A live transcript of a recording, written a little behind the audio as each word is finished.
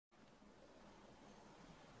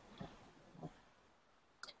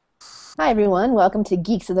Hi, everyone. Welcome to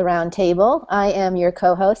Geeks of the Round Table. I am your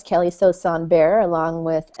co-host, Kelly Sosan Bear, along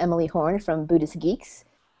with Emily Horn from Buddhist Geeks.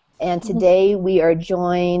 And today we are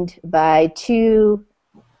joined by two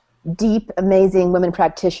deep, amazing women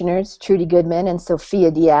practitioners, Trudy Goodman and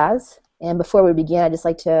Sofia Diaz. And before we begin, I'd just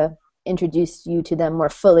like to introduce you to them more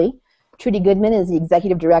fully. Trudy Goodman is the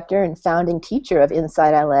executive director and founding teacher of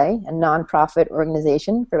Inside LA, a nonprofit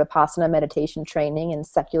organization for Vipassana meditation training and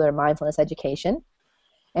secular mindfulness education.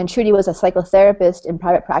 And Trudy was a psychotherapist in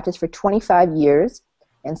private practice for 25 years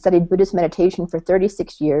and studied Buddhist meditation for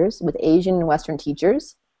 36 years with Asian and Western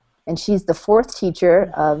teachers. And she's the fourth teacher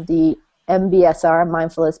of the MBSR,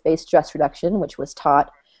 mindfulness-based stress reduction, which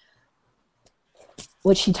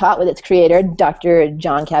she taught with its creator, Dr.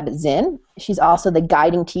 Jon Kabat-Zinn. She's also the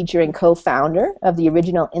guiding teacher and co-founder of the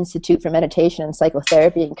original Institute for Meditation and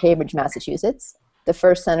Psychotherapy in Cambridge, Massachusetts, the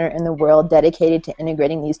first center in the world dedicated to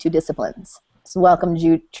integrating these two disciplines. So welcome,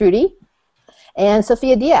 Trudy. And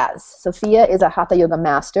Sofia Diaz. Sofia is a Hatha Yoga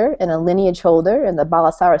master and a lineage holder in the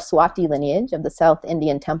Balasaraswati lineage of the South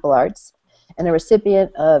Indian temple arts, and a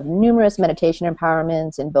recipient of numerous meditation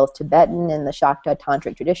empowerments in both Tibetan and the Shakta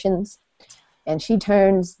Tantric traditions. And she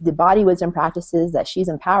turns the body wisdom practices that she's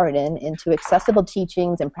empowered in into accessible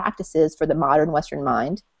teachings and practices for the modern Western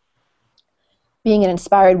mind. Being an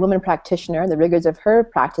inspired woman practitioner, the rigors of her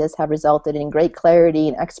practice have resulted in great clarity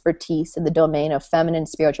and expertise in the domain of feminine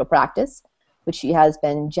spiritual practice, which she has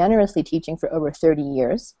been generously teaching for over 30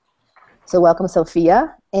 years. So welcome,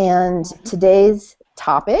 Sofia. And today's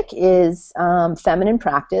topic is feminine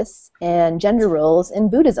practice and gender roles in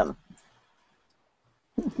Buddhism.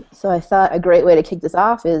 So I thought a great way to kick this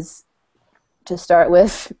off is to start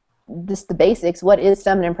with the basics. What is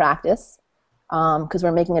feminine practice? Because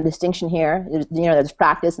we're making a distinction here. There's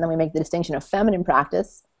practice, and then we make the distinction of feminine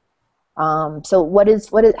practice. So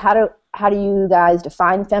how do you guys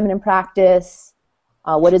define feminine practice?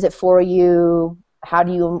 What is it for you? How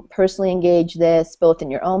do you personally engage this, both in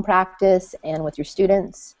your own practice and with your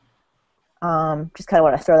students? Just kind of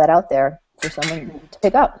want to throw that out there for someone to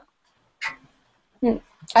pick up.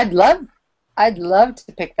 I'd love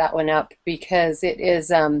to pick that one up because it is.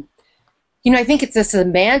 I think it's the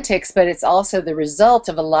semantics, but it's also the result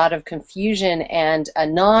of a lot of confusion and a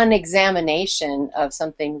non-examination of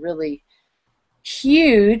something really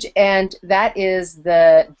huge, and that is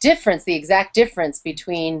the exact difference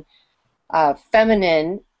between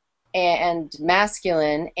feminine and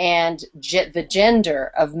masculine and the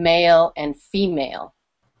gender of male and female.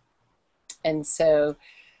 And so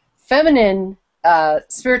feminine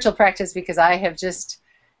spiritual practice, because I have just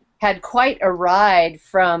had quite a ride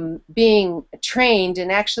from being trained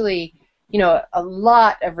and actually, a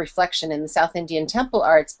lot of reflection in the South Indian temple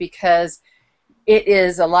arts, because it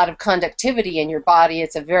is a lot of conductivity in your body.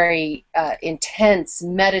 It's a very intense,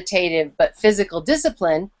 meditative, but physical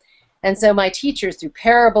discipline. And so my teachers, through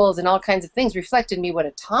parables and all kinds of things, reflected me what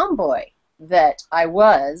a tomboy that I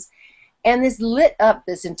was. And this lit up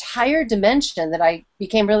this entire dimension that I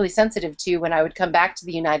became really sensitive to when I would come back to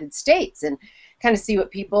the United States and kind of see what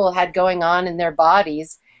people had going on in their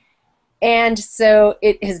bodies. And so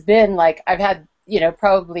it has been like I've had,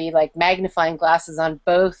 probably like magnifying glasses on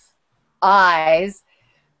both eyes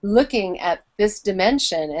looking at this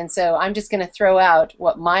dimension. And so I'm just going to throw out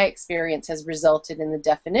what my experience has resulted in the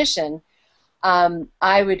definition.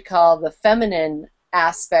 I would call the feminine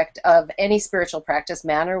aspect of any spiritual practice,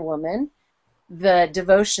 man or woman, the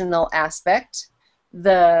devotional aspect,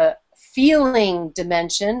 the feeling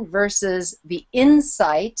dimension versus the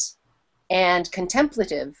insight and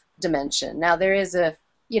contemplative dimension. Now there is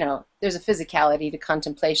there's a physicality to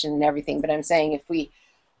contemplation and everything, but I'm saying if we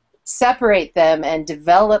separate them and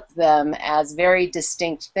develop them as very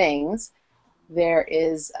distinct things, there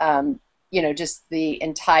is just the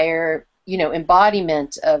entire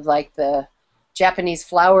embodiment of like the Japanese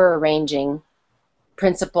flower arranging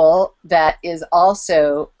principle that is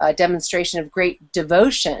also a demonstration of great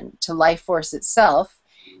devotion to life force itself.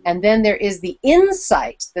 And then there is the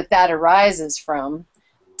insight that arises from.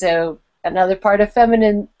 So another part of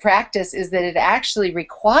feminine practice is that it actually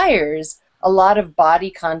requires a lot of body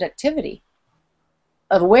conductivity,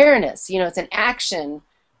 of awareness. It's an action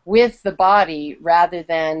with the body rather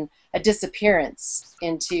than a disappearance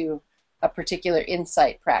into a particular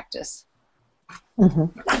insight practice.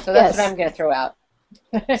 Mm-hmm. So that's what I'm going to throw out.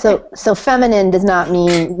 So feminine does not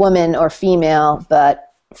mean woman or female,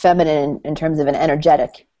 but feminine in terms of an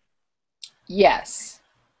energetic. Yes.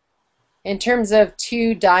 In terms of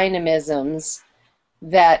two dynamisms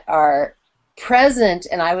that are present,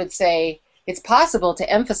 and I would say it's possible to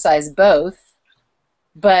emphasize both,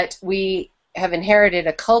 but we have inherited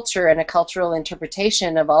a culture and a cultural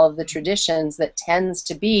interpretation of all of the traditions that tends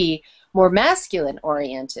to be more masculine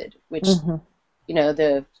oriented, which, you know,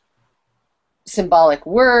 the symbolic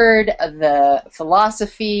word, the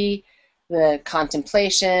philosophy, the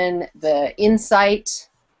contemplation, the insight.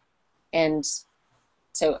 And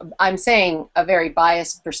so I'm saying a very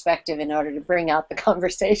biased perspective in order to bring out the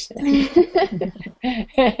conversation.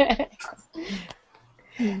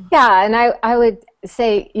 Yeah, and I would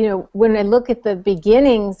say, you know, when I look at the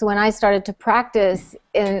beginnings, when I started to practice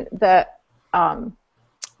in the, I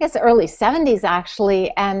guess, early 70s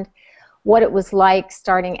actually, and what it was like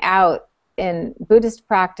starting out in Buddhist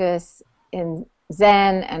practice, in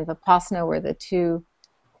Zen and Vipassana were the two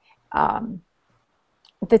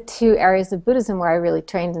areas of Buddhism where I really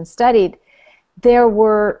trained and studied. There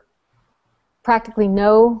were practically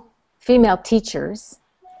no female teachers.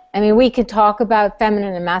 I mean, we could talk about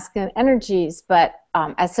feminine and masculine energies, but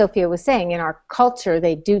as Sofia was saying, in our culture,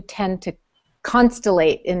 they do tend to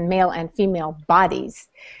constellate in male and female bodies,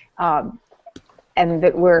 and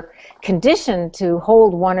that we're conditioned to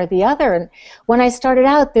hold one or the other. And when I started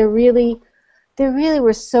out, there really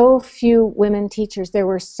were so few women teachers. There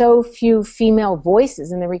were so few female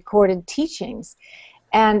voices in the recorded teachings.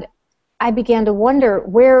 And I began to wonder,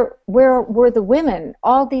 where were the women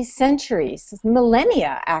all these centuries,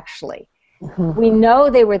 millennia actually? We know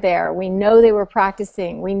they were there. We know they were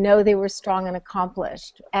practicing. We know they were strong and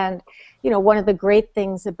accomplished. And, you know, one of the great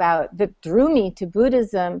things that drew me to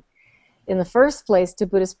Buddhism in the first place, to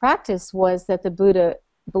Buddhist practice, was that the Buddha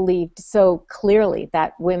believed so clearly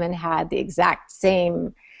that women had the exact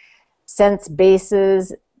same sense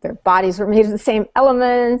bases, their bodies were made of the same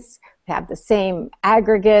elements, have the same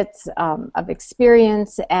aggregates of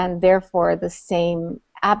experience, and therefore the same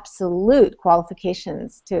absolute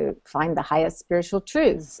qualifications to find the highest spiritual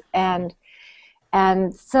truths. And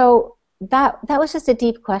so that was just a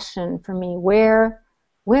deep question for me. Where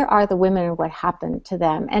are the women and what happened to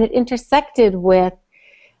them? And it intersected with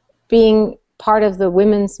being part of the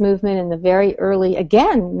women's movement in the very early,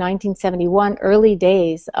 again, 1971, early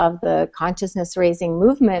days of the consciousness raising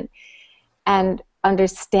movement, and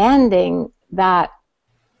understanding that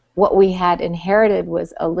what we had inherited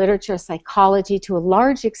was a literature, psychology, to a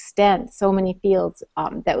large extent, so many fields,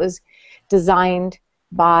 that was designed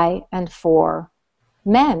by and for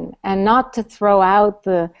men, and not to throw out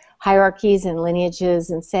the hierarchies and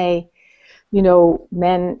lineages and say, you know,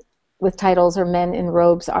 men with titles or men in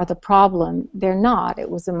robes are the problem. They're not. It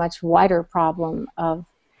was a much wider problem of,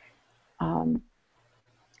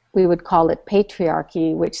 we would call it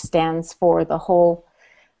patriarchy, which stands for the whole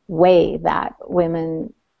way that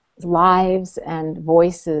women's lives and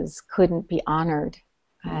voices couldn't be honored.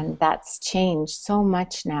 And that's changed so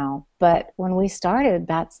much now. But when we started,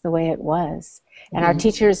 that's the way it was. And our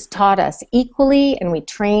teachers taught us equally, and we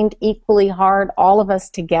trained equally hard, all of us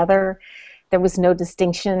together. There was no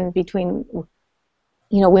distinction between,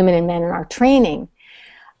 you know, women and men in our training.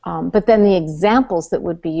 But then the examples that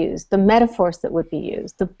would be used, the metaphors that would be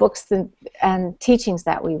used, the books and teachings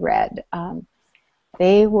that we read,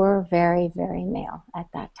 they were very, very male at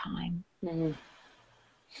that time.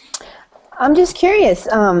 I'm just curious,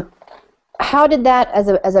 how did that,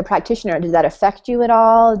 as a practitioner, did that affect you at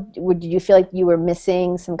all? Did you feel like you were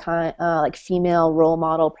missing some kind, like female role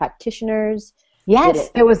model practitioners? Yes,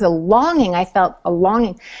 there was a longing. I felt a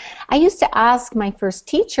longing. I used to ask my first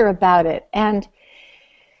teacher about it, and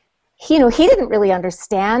he didn't really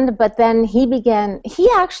understand, but then he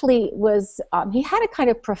actually was, he had a kind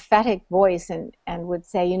of prophetic voice and would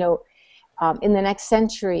say, in the next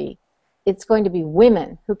century, it's going to be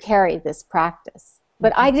women who carry this practice.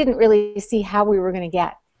 But I didn't really see how we were going to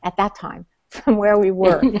get, at that time, from where we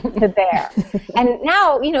were to there. And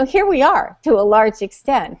now, here we are to a large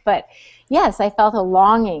extent. But yes, I felt a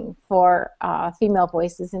longing for female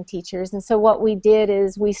voices and teachers. And so what we did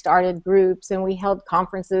is we started groups and we held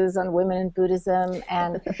conferences on women in Buddhism.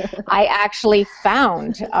 And I actually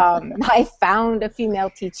found a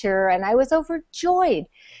female teacher, and I was overjoyed.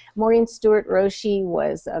 Maureen Stewart Roshi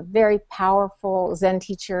was a very powerful Zen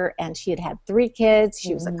teacher, and she had had 3 kids.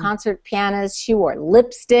 She was a concert pianist. She wore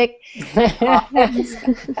lipstick. And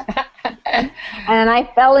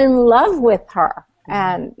I fell in love with her.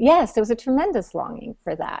 And yes, there was a tremendous longing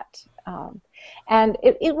for that. And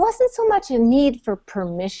it wasn't so much a need for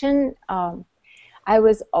permission. I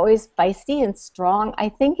was always feisty and strong. I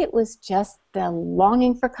think it was just the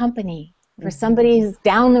longing for company, for somebody who's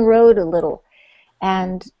down the road a little,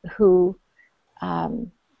 and who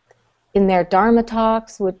in their Dharma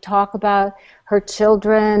talks would talk about her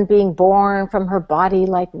children being born from her body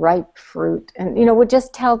like ripe fruit, and would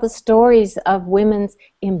just tell the stories of women's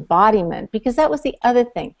embodiment, because that was the other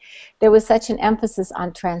thing. There was such an emphasis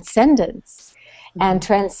on transcendence and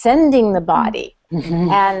transcending the body.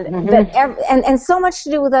 And so much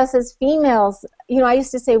to do with us as females. I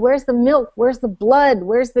used to say, where's the milk? Where's the blood?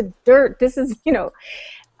 Where's the dirt? This is,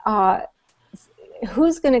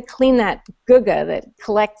 who's going to clean that guga that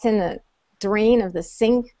collects in the drain of the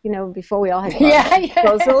sink, before we all had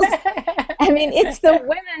disposals? I mean, it's the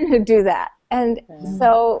women who do that. And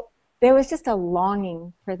so there was just a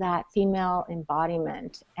longing for that female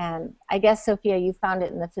embodiment. And I guess, Sofia, you found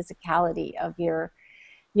it in the physicality of your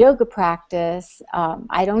yoga practice.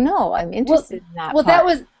 I don't know. I'm interested in that. Well,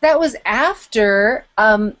 part. that was after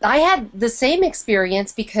I had the same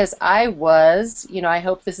experience, because I was, I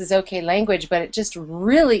hope this is okay language, but it just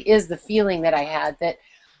really is the feeling that I had, that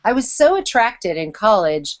I was so attracted in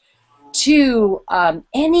college to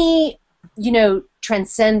any,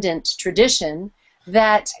 transcendent tradition,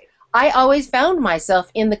 that I always found myself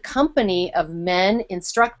in the company of men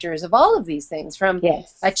instructors of all of these things, from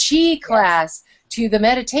a chi class to the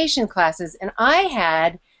meditation classes, and I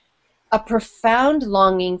had a profound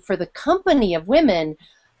longing for the company of women,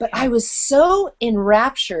 but I was so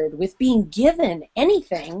enraptured with being given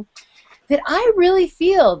anything that I really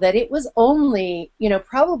feel that it was only,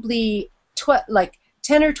 probably like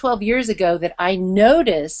 10 or 12 years ago that I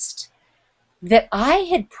noticed that I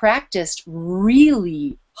had practiced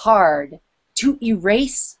really hard to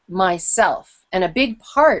erase myself, and a big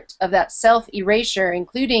part of that self-erasure,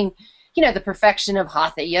 including the perfection of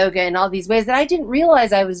hatha yoga and all these ways that I didn't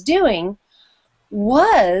realize I was doing,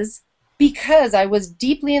 was because I was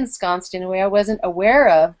deeply ensconced in a way I wasn't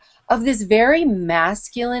aware of this very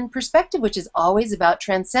masculine perspective, which is always about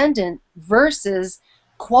transcendent versus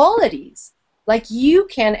qualities. Like, you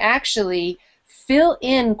can actually fill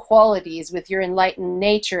in qualities with your enlightened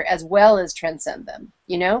nature as well as transcend them,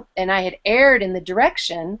 And I had erred in the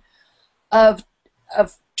direction of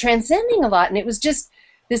transcending a lot, and it was just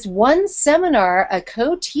this one seminar, a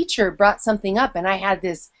co-teacher brought something up, and I had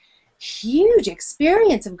this huge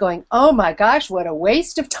experience of going, oh my gosh, what a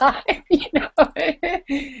waste of time,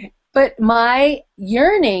 But my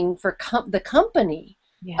yearning for the company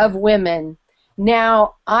of women,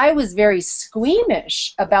 now I was very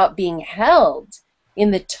squeamish about being held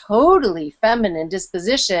in the totally feminine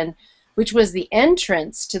disposition, which was the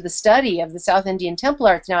entrance to the study of the South Indian Temple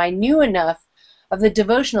Arts. Now, I knew enough of the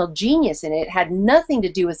devotional genius in it. It had nothing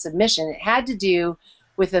to do with submission. It had to do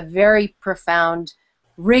with a very profound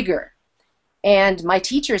rigor. And my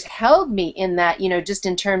teachers held me in that, just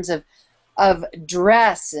in terms of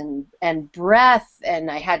dress and breath,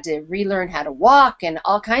 and I had to relearn how to walk and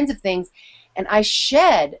all kinds of things. And I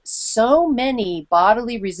shed so many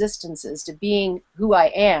bodily resistances to being who I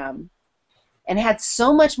am, and had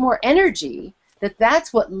so much more energy,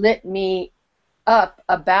 that's what lit me up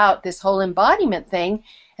about this whole embodiment thing.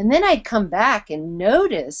 And then I'd come back and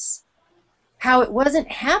notice how it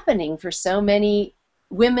wasn't happening for so many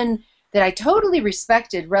women that I totally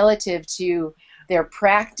respected relative to their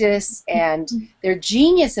practice and their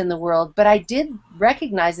genius in the world, but I did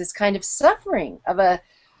recognize this kind of suffering of a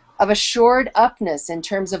shored upness in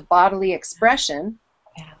terms of bodily expression.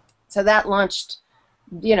 So that launched,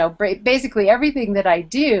 basically everything that I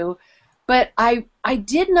do. But I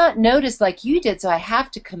did not notice like you did, so I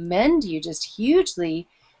have to commend you just hugely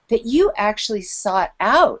that you actually sought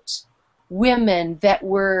out women that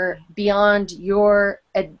were beyond your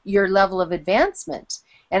level of advancement.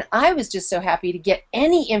 And I was just so happy to get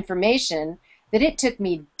any information that it took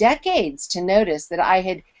me decades to notice that I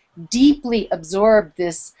had deeply absorbed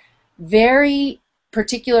this very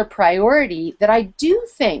particular priority that I do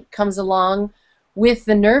think comes along with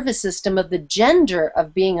the nervous system of the gender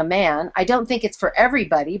of being a man. I don't think it's for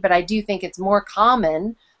everybody, but I do think it's more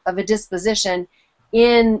common of a disposition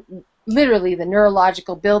in literally the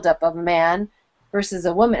neurological buildup of a man versus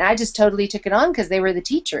a woman. I just totally took it on because they were the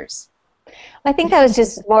teachers. I think I was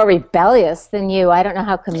just more rebellious than you. I don't know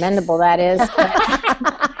how commendable that is.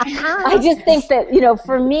 I just think that,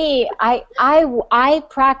 for me, I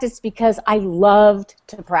practiced because I loved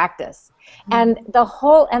to practice. And the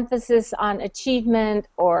whole emphasis on achievement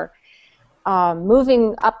or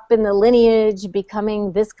moving up in the lineage,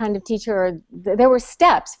 becoming this kind of teacher. There were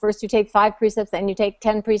steps. First you take 5 precepts, then you take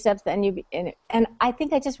 10 precepts, and I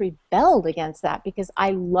think I just rebelled against that because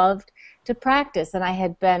I loved to practice, and I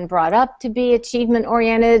had been brought up to be achievement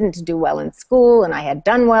oriented and to do well in school, and I had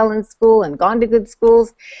done well in school and gone to good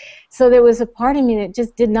schools. So there was a part of me that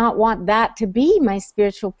just did not want that to be my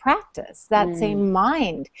spiritual practice, that same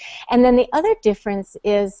mind. And then the other difference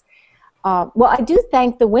is, well, I do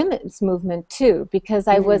thank the women's movement too, because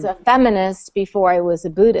I was a feminist before I was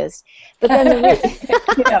a Buddhist. But then,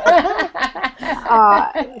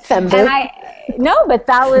 but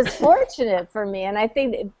that was fortunate for me. And I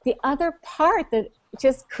think the other part that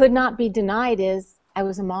just could not be denied is I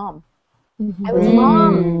was a mom. I was a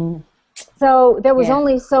mom. So there was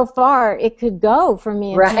only so far it could go for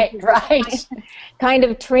me. Right. Kind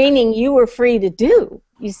of training you were free to do.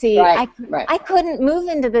 You see, I couldn't move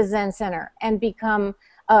into the Zen Center and become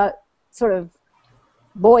a sort of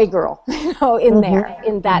boy girl, in there,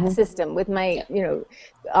 in that system with my,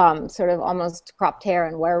 sort of almost cropped hair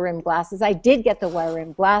and wire-rimmed glasses. I did get the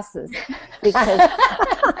wire-rimmed glasses because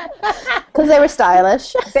they were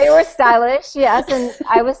stylish. They were stylish, yes, and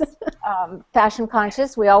I was fashion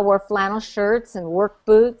conscious. We all wore flannel shirts and work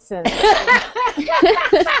boots, and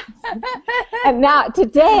and now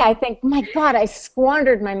today I think, my God, I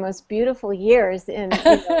squandered my most beautiful years in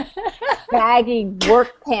baggy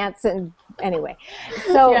work pants and. Anyway,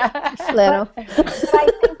 so flannel. But I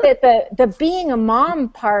think that the being a mom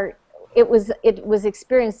part, it was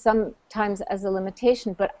experienced sometimes as a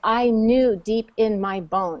limitation, but I knew deep in my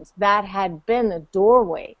bones that had been the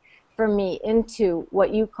doorway for me into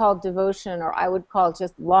what you call devotion, or I would call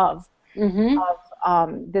just love of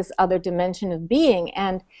this other dimension of being,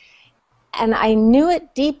 and I knew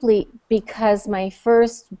it deeply because my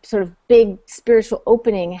first sort of big spiritual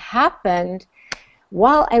opening happened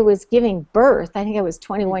while I was giving birth. I think I was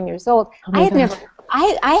 21 years old. I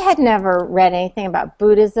had never read anything about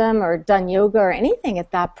Buddhism or done yoga or anything at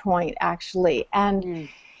that point, actually. And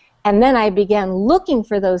then I began looking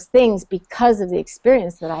for those things because of the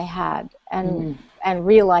experience that I had, and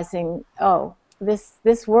realizing, oh,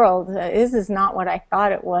 this world, this is not what I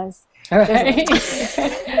thought it was. Right.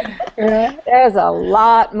 There's a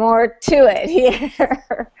lot more to it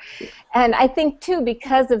here. And I think, too,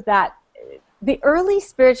 because of that, the early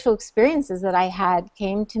spiritual experiences that I had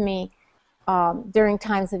came to me during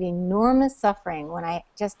times of enormous suffering, when I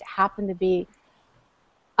just happened to be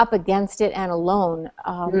up against it and alone.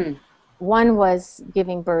 One was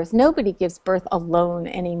giving birth. Nobody gives birth alone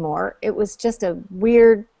anymore. It was just a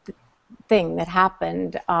weird thing that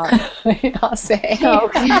happened. I'll say.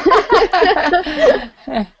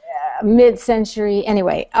 Mid-century,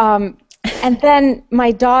 anyway. And then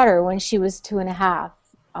my daughter, when she was 2.5,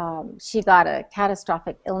 she got a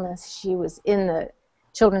catastrophic illness. She was in the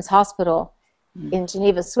Children's Hospital in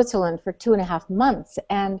Geneva, Switzerland for 2.5 months.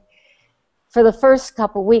 And for the first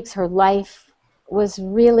couple weeks, her life was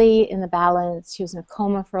really in the balance. She was in a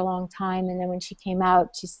coma for a long time. And then when she came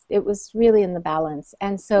out, it was really in the balance.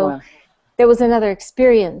 And so there was another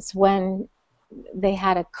experience when they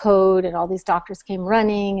had a code and all these doctors came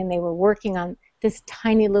running and they were working on this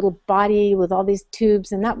tiny little body with all these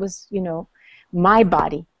tubes. And that was, my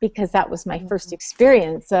body, because that was my first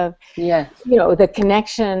experience of, the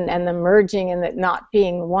connection and the merging and the not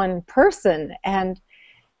being one person. And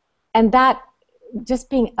that, just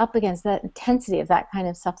being up against that intensity of that kind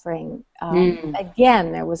of suffering,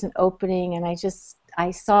 again, there was an opening, and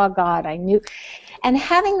I saw God, I knew. And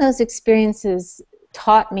having those experiences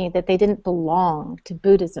taught me that they didn't belong to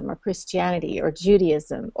Buddhism or Christianity or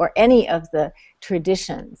Judaism or any of the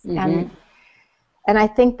traditions. And I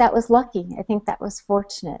think that was lucky. I think that was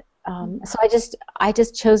fortunate. So I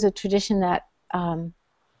just chose a tradition that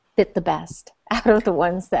fit the best out of the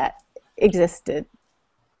ones that existed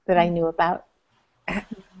that I knew about.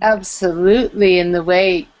 Absolutely, in the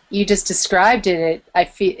way you just described it, I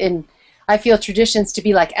feel traditions to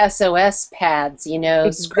be like SOS pads,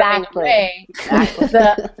 scrubbing away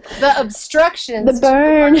the obstructions, the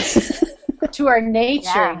burn. To our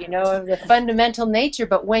nature, the fundamental nature.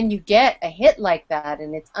 But when you get a hit like that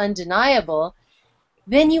and it's undeniable,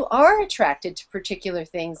 then you are attracted to particular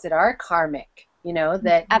things that are karmic,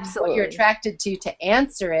 that Absolutely. You're attracted to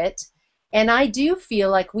answer it. And I do feel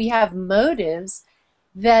like we have motives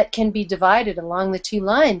that can be divided along the two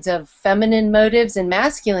lines of feminine motives and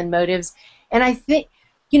masculine motives. And I think,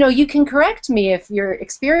 you can correct me if your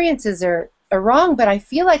experiences are wrong, but I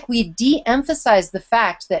feel like we de-emphasize the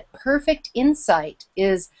fact that perfect insight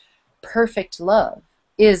is perfect love,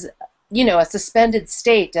 is, a suspended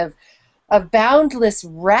state of boundless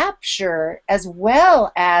rapture, as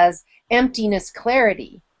well as emptiness,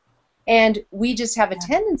 clarity. And we just have a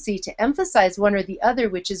tendency to emphasize one or the other,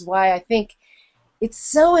 which is why I think it's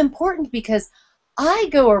so important, because I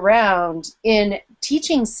go around in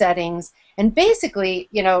teaching settings and basically,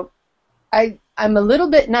 you know, I'm a little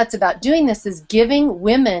bit nuts about doing this, is giving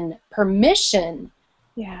women permission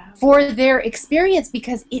for their experience,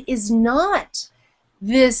 because it is not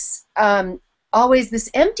this always this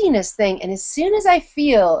emptiness thing. And as soon as I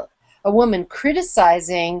feel a woman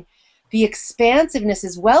criticizing the expansiveness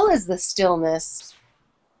as well as the stillness,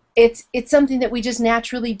 it's something that we just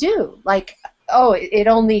naturally do. Like, oh, it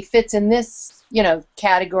only fits in this, you know,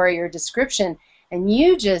 category or description. And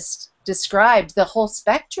you just described the whole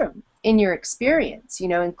spectrum in your experience, you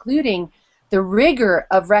know, including the rigor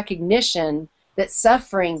of recognition that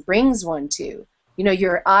suffering brings one to. You know,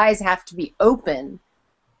 your eyes have to be open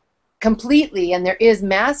completely, and there is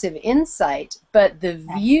massive insight, but the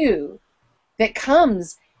view that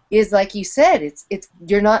comes is, like you said, it's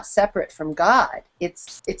you're not separate from God.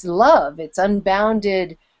 It's love. It's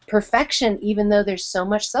unbounded perfection, even though there's so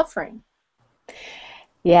much suffering.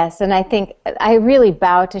 Yes, and I think I really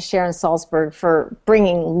bow to Sharon Salzberg for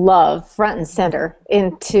bringing love front and center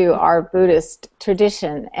into our Buddhist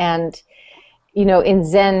tradition. And, you know, in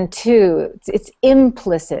Zen too, it's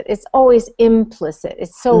implicit. It's always implicit.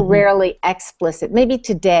 It's so rarely explicit. Maybe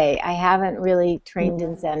today. I haven't really trained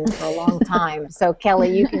in Zen for a long time. So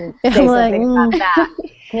Kelly, you can say something about that.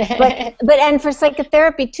 But and for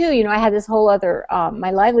psychotherapy too, you know, I had this whole other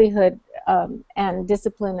my livelihood and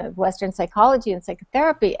discipline of Western psychology and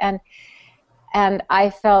psychotherapy, and I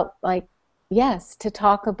felt like, yes, to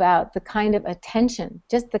talk about the kind of attention,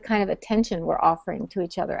 just the kind of attention we're offering to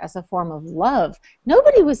each other as a form of love.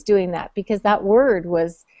 Nobody was doing that because that word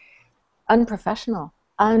was unprofessional,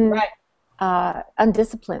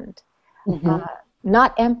 undisciplined,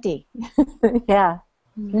 not empty.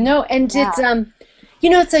 No, and it's you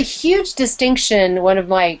know, it's a huge distinction one of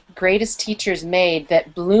my greatest teachers made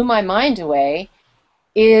that blew my mind away.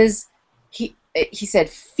 Is he said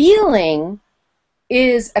feeling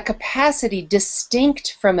is a capacity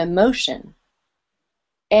distinct from emotion.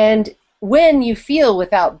 And when you feel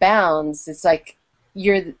without bounds, it's like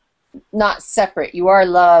you're not separate. You are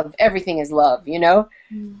love. Everything is love, you know?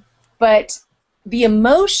 But the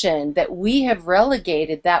emotion that we have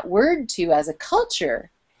relegated that word to as a culture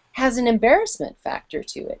has an embarrassment factor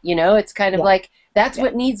to it. You know, it's kind of like that's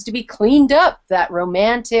what needs to be cleaned up, that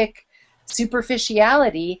romantic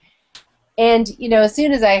superficiality. And, you know, as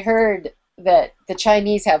soon as I heard that the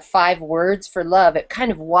Chinese have 5 words for love, it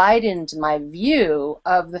kind of widened my view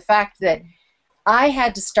of the fact that I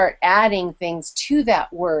had to start adding things to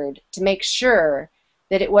that word to make sure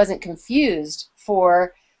that it wasn't confused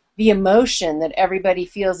for the emotion that everybody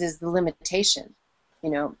feels is the limitation. You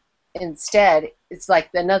know, instead, it's like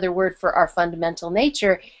another word for our fundamental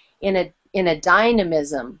nature in a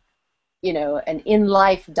dynamism, you know, an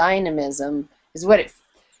in-life dynamism is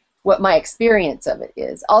what my experience of it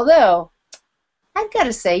is. Although, I've got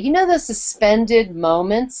to say, you know, those suspended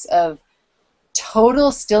moments of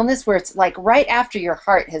total stillness where it's like right after your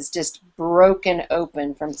heart has just broken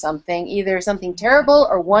open from something, either something terrible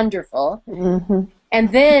or wonderful,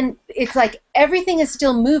 and then it's like everything is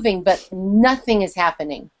still moving, but nothing is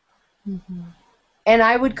happening. And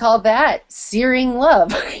I would call that searing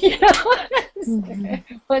love, you know,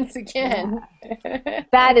 once again.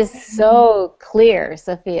 That is so clear,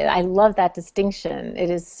 Sophia. I love that distinction. It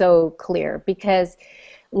is so clear because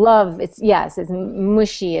love, it's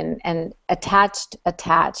mushy and attached,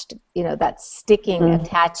 you know, that sticking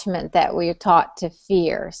attachment that we're taught to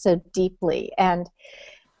fear so deeply. And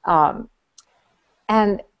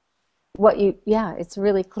it's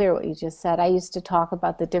really clear what you just said. I used to talk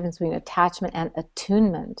about the difference between attachment and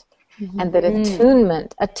attunement, and that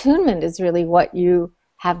attunement is really what you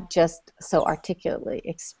have just so articulately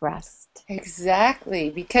expressed. Exactly,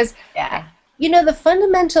 because you know, the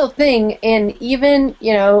fundamental thing, and even,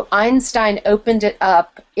 you know, Einstein opened it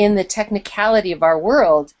up in the technicality of our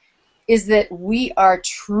world, is that we are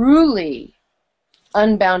truly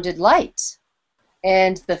unbounded light.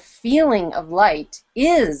 And the feeling of light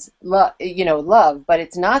is love, you know, love, but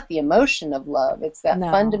it's not the emotion of love. It's that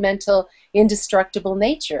fundamental, indestructible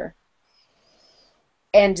nature.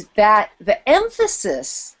 And that the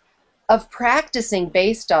emphasis of practicing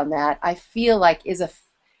based on that, I feel like is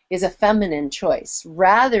a feminine choice,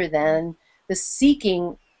 rather than the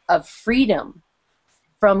seeking of freedom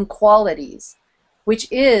from qualities,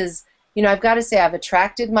 which is, you know, I've got to say, I've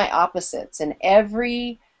attracted my opposites, and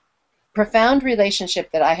every profound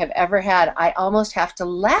relationship that I have ever had, I almost have to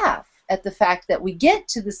laugh at the fact that we get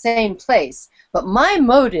to the same place, but my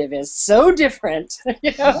motive is so different.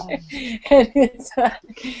 You know, and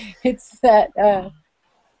it's that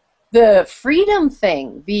the freedom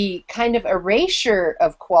thing, the kind of erasure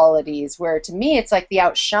of qualities, where to me it's like the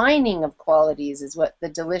outshining of qualities is what the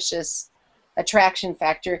delicious attraction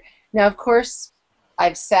factor. Now, of course,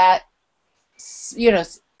 I've sat, you know,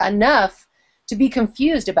 enough to be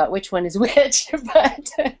confused about which one is which,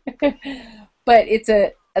 but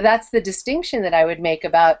that's the distinction that I would make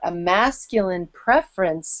about a masculine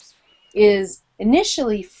preference is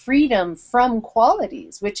initially freedom from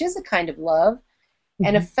qualities, which is a kind of love,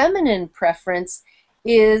 and a feminine preference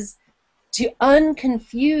is to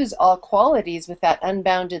unconfuse all qualities with that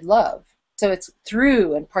unbounded love. So it's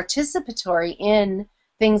through and participatory in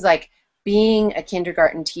things like being a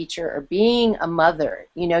kindergarten teacher or being a mother.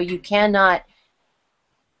 You know, you cannot,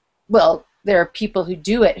 well, there are people who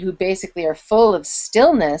do it who basically are full of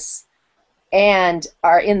stillness and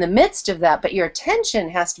are in the midst of that, but your attention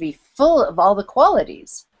has to be full of all the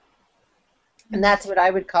qualities. And that's what I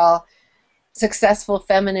would call successful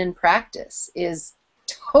feminine practice, is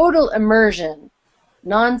total immersion,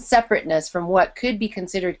 non-separateness from what could be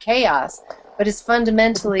considered chaos, but is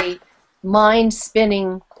fundamentally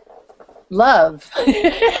mind-spinning love,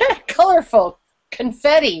 colorful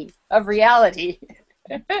confetti of reality.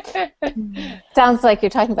 Sounds like you're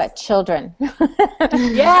talking about children.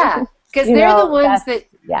 Yeah, because they're the ones that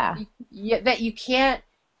that you can't,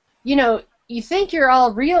 you know, you think you're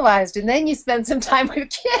all realized, and then you spend some time with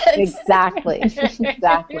kids. Exactly.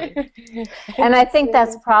 And I think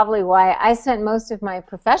that's probably why I spent most of my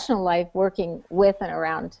professional life working with and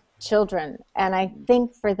around children. And I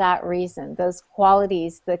think for that reason, those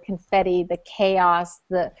qualities, the confetti, the chaos,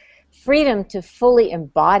 the freedom to fully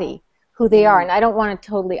embody who they are. And I don't want to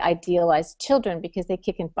totally idealize children because they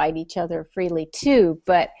kick and bite each other freely too,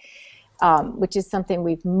 but which is something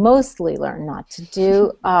we've mostly learned not to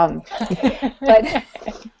do, but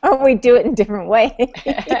we do it in different ways.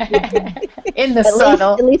 In the subtle.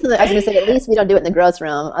 I was going to say, at least we don't do it in the gross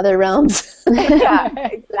realm. Other realms. Yeah,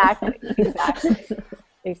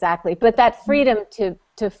 exactly. But that freedom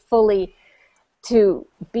to fully to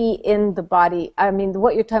be in the body. I mean,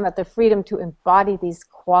 what you're talking about, the freedom to embody these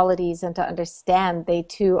qualities and to understand they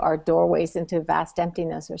too are doorways into vast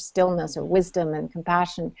emptiness or stillness or wisdom and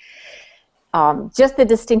compassion. Just the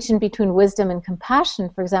distinction between wisdom and compassion,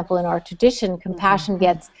 for example, in our tradition, compassion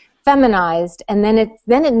gets feminized, and then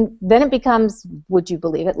it becomes, would you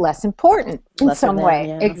believe it, less important in some way.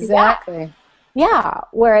 Yeah. Exactly. Yeah.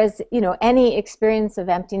 Whereas, you know, any experience of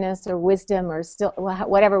emptiness or wisdom or still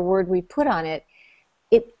whatever word we put on it,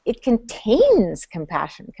 it contains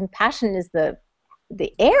compassion. Compassion is the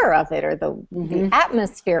air of it, or the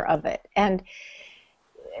atmosphere of it. And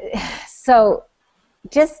so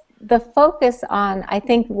just the focus on, I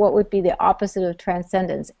think, what would be the opposite of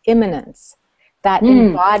transcendence, immanence, that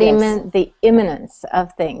embodiment, the immanence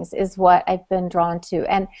of things is what I've been drawn to.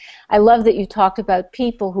 And I love that you talked about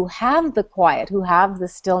people who have the quiet, who have the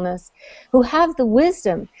stillness, who have the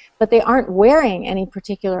wisdom, but they aren't wearing any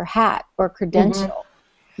particular hat or credential.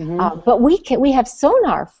 But we have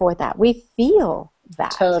sonar for that. We feel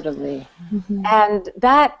that. Totally. And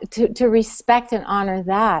that, to respect and honor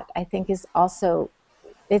that, I think is also,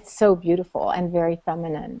 it's so beautiful and very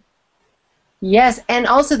feminine. Yes, and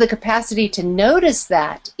also the capacity to notice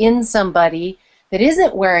that in somebody that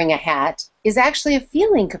isn't wearing a hat is actually a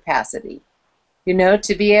feeling capacity. You know,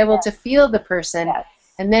 to be able to feel the person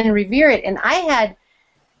and then revere it. And I had,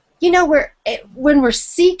 you know, when we're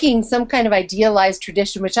seeking some kind of idealized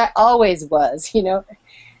tradition, which I always was, you know,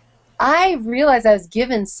 I realized I was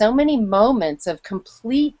given so many moments of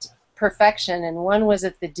complete perfection. And one was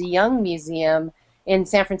at the DeYoung Museum in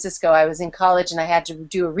San Francisco. I was in college and I had to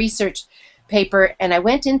do a research paper, and I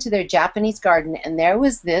went into their Japanese garden, and there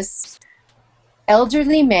was this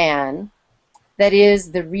elderly man that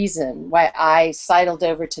is the reason why I sidled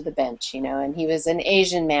over to the bench, you know, and he was an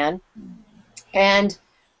Asian man, and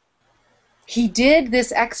he did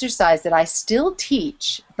this exercise that I still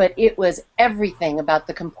teach, but it was everything about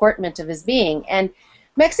the comportment of his being. And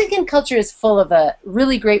Mexican culture is full of a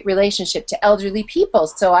really great relationship to elderly people,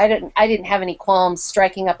 so I didn't have any qualms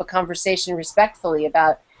striking up a conversation respectfully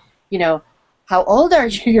about, you know, how old are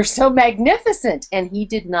you? You're so magnificent. And he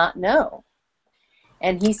did not know.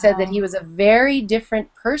 And he said that he was a very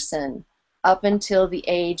different person up until the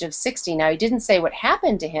age of 60. Now, he didn't say what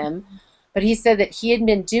happened to him, but he said that he had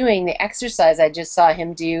been doing the exercise I just saw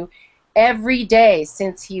him do every day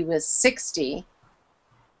since he was 60.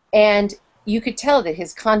 And you could tell that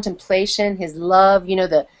his contemplation, his love, you know,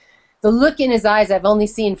 the look in his eyes I've only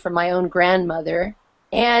seen from my own grandmother,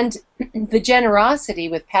 and the generosity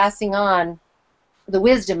with passing on the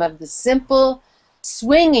wisdom of the simple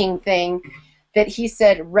swinging thing that he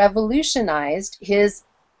said revolutionized his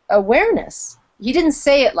awareness. He didn't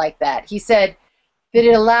say it like that. He said that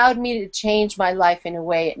it allowed me to change my life in a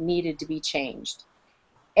way it needed to be changed.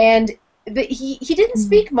 And he didn't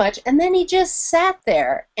speak much, and then he just sat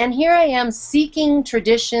there. And here I am seeking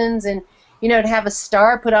traditions and, you know, to have a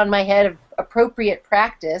star put on my head of appropriate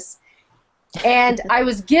practice. And I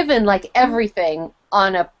was given like everything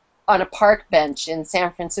on a park bench in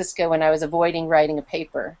San Francisco when I was avoiding writing a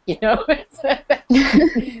paper, you know,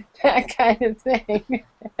 that kind of thing.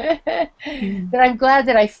 That I'm glad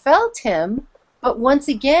that I felt him, but once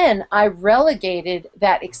again, I relegated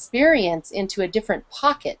that experience into a different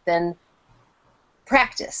pocket than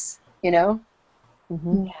practice, you know?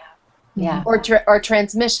 Mm-hmm. Yeah. Or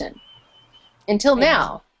transmission. Until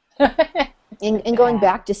now. And going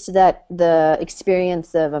back just to the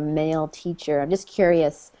experience of a male teacher, I'm just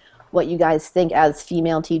curious what you guys think as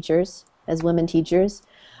female teachers, as women teachers.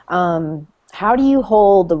 How do you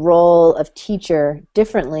hold the role of teacher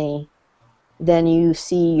differently than you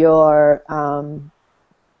see your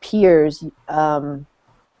peers,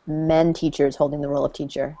 men teachers, holding the role of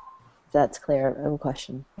teacher? If that's clear of a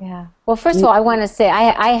question. Yeah. Well, first of all, I want to say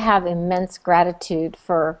I have immense gratitude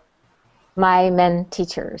for my men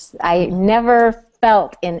teachers. I never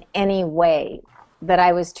felt in any way that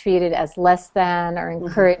I was treated as less than or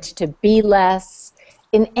encouraged to be less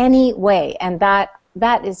in any way, and that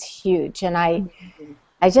is huge. And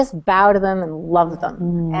I just bow to them and love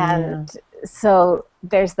them, and so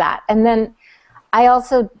there's that. And then I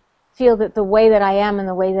also feel that the way that I am and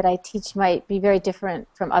the way that I teach might be very different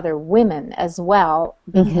from other women as well,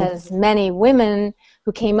 because many women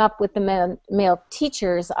who came up with the male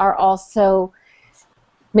teachers are also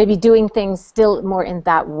maybe doing things still more in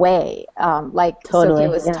that way, like Sophia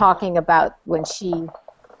was talking about when she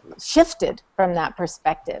shifted from that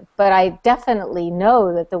perspective. But I definitely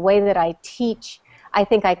know that the way that I teach, I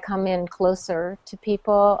think I come in closer to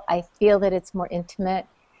people. I feel that it's more intimate.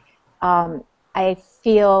 I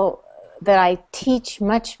feel that I teach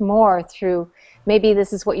much more through, maybe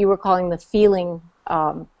this is what you were calling the feeling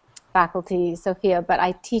faculty, Sophia, but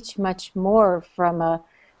I teach much more from a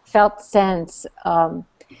felt sense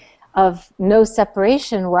of no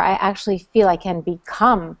separation, where I actually feel I can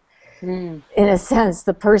become, in a sense,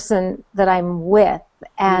 the person that I'm with,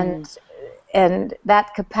 and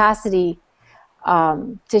that capacity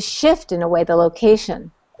to shift in a way the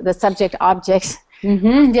location, the subject-object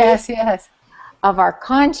Yes. of our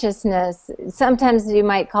consciousness. Sometimes you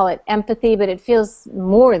might call it empathy, but it feels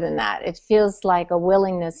more than that. It feels like a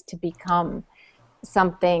willingness to become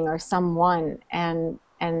something or someone, and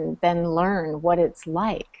then learn what it's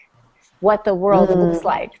like, what the world looks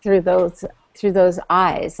like through those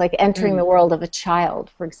eyes, like entering the world of a child,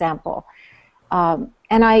 for example. And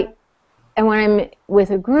when I'm with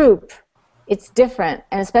a group, it's different,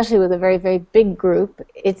 and especially with a very, very big group,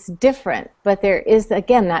 it's different. But there is,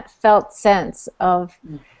 again, that felt sense of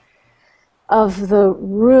the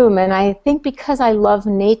room. And I think because I love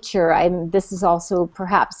nature, this is also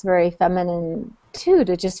perhaps very feminine too,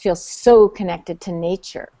 to just feel so connected to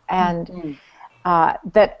nature, and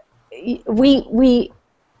that we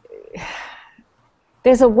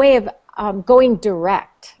there's a way of going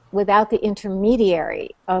direct without the intermediary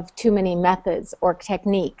of too many methods or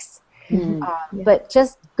techniques. But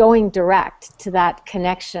just going direct to that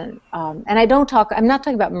connection, and I'm not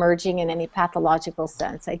talking about merging in any pathological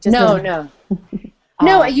sense. No.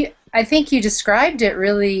 I think you described it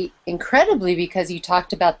really incredibly, because you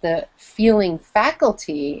talked about the feeling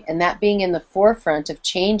faculty and that being in the forefront of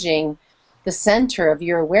changing the center of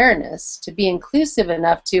your awareness to be inclusive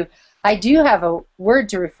enough to. I do have a word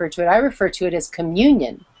to refer to it. I refer to it as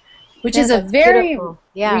communion, which is a very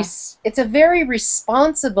it's a very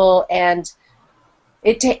responsible, and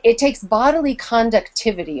it takes bodily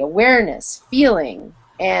conductivity, awareness, feeling,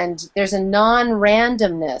 and there's a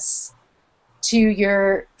non-randomness to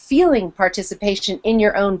your feeling participation in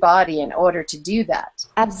your own body in order to do that.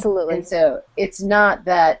 Absolutely. And so it's not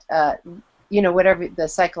that whatever the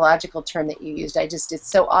psychological term that you used, it's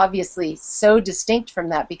so obviously so distinct from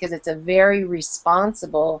that, because it's a very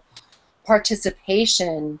responsible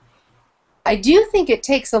participation. I do think it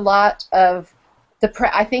takes a lot of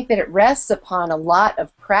I think that it rests upon a lot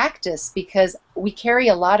of practice, because we carry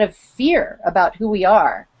a lot of fear about who we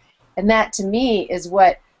are. And that, to me, is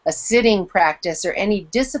what a sitting practice or any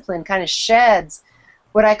discipline kind of sheds,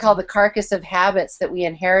 what I call the carcass of habits that we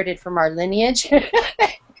inherited from our lineage,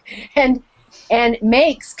 and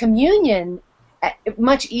makes communion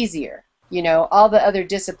much easier. All the other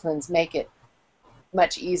disciplines make it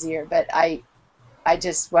much easier. But I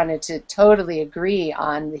just wanted to totally agree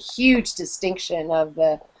on the huge distinction of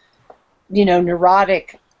the,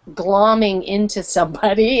 neurotic glomming into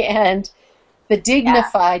somebody and the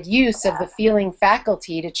dignified use of the feeling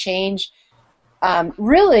faculty to change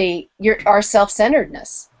really our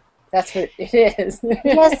self-centeredness. That's what it is.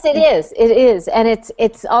 Yes, it is. It is. And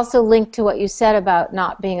it's also linked to what you said about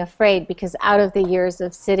not being afraid, because out of the years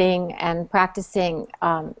of sitting and practicing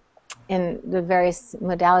in the various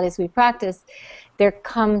modalities we practice, there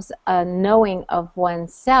comes a knowing of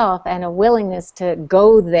oneself and a willingness to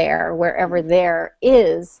go there wherever there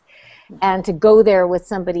is, and to go there with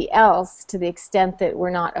somebody else to the extent that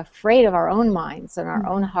we're not afraid of our own minds and our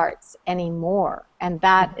own hearts anymore. And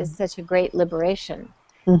that is such a great liberation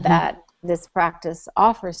that this practice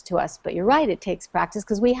offers to us. But you're right, it takes practice,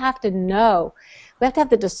 because we have to know, we have to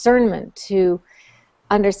have the discernment to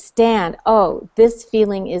understand, oh, this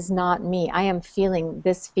feeling is not me. I am feeling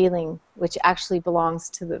this feeling, which actually belongs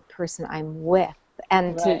to the person I'm with.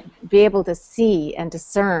 And to be able to see and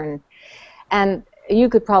discern. And you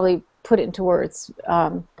could probably put it into words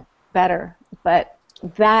better, but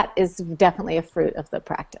that is definitely a fruit of the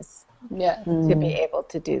practice. Yeah. To be able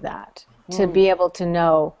to do that. To be able to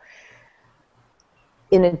know,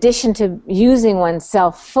 in addition to using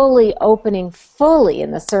oneself fully, opening fully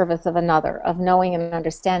in the service of another, of knowing and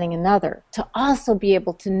understanding another, to also be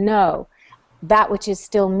able to know that which is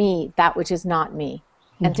still me, that which is not me,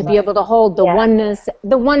 and to be able to hold the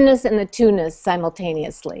oneness and the two-ness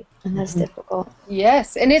simultaneously. And that's difficult.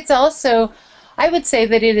 Yes, and it's also, I would say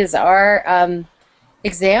that it is our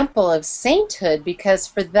example of sainthood, because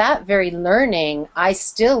for that very learning, I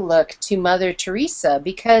still look to Mother Teresa,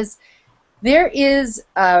 because there is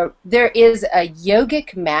a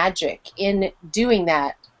yogic magic in doing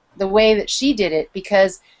that the way that she did it,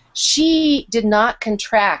 because she did not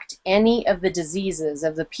contract any of the diseases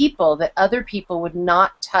of the people that other people would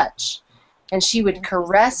not touch. And she would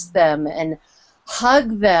caress them and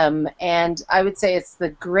hug them. And I would say it's the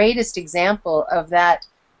greatest example of that.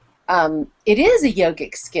 It is a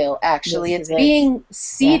yogic skill, actually. Yes, it's being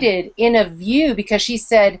seated in a view, because she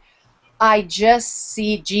said, I just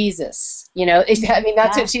see Jesus. I mean,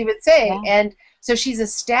 that's what she would say. Yeah. And so she's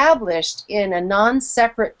established in a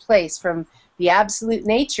non-separate place from the absolute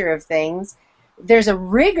nature of things. There's a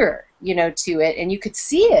rigor, to it, and you could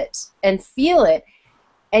see it and feel it.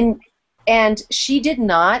 And she did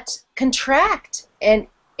not contract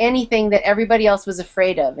anything that everybody else was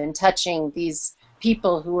afraid of in touching these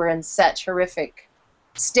people who were in such horrific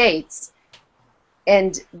states.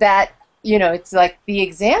 And that, it's like the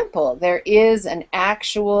example. There is an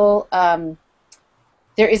actual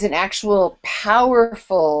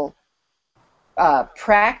powerful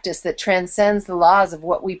practice that transcends the laws of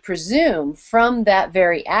what we presume from that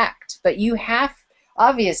very act. But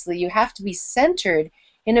obviously you have to be centered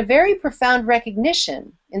in a very profound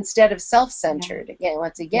recognition instead of self-centered.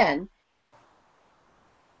 Once again.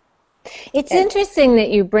 It's interesting that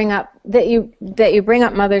you bring up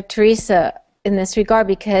Mother Teresa in this regard,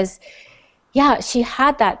 because she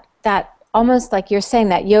had that almost like you're saying,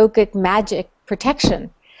 that yogic magic protection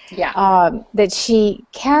that she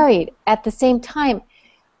carried. At the same time,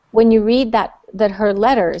 when you read that her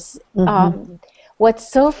letters,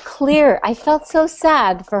 what's so clear, I felt so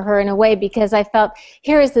sad for her in a way, because I felt,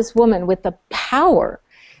 here is this woman with the power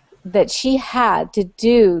that she had to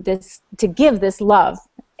do this, to give this love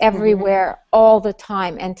everywhere, all the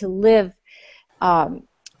time, and to live the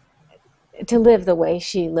way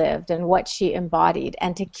she lived and what she embodied,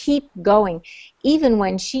 and to keep going even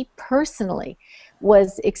when she personally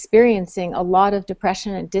was experiencing a lot of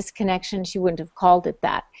depression and disconnection. She wouldn't have called it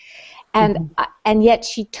that. And yet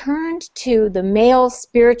she turned to the male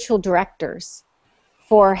spiritual directors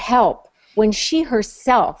for help when she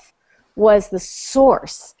herself was the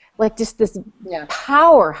source, like just this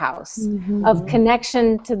powerhouse of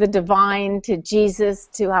connection to the divine, to Jesus,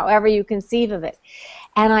 to however you conceive of it.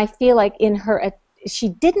 And I feel like in her, she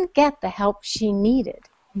didn't get the help she needed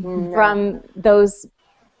from those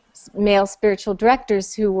male spiritual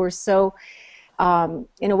directors who were so,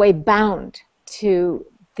 in a way, bound to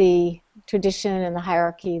the tradition and the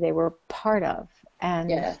hierarchy they were part of.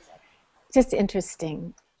 And just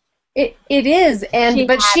interesting. It is,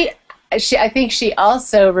 but she I think she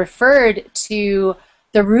also referred to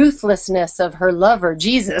the ruthlessness of her lover,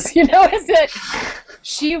 Jesus. Is that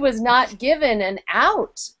she was not given an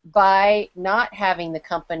out by not having the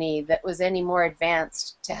company that was any more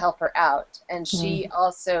advanced to help her out. And she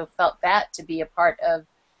also felt that to be a part of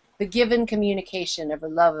the given communication of her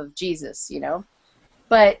love of Jesus,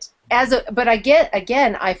 But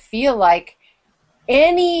I feel like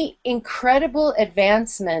any incredible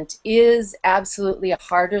advancement is absolutely a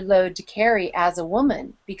harder load to carry as a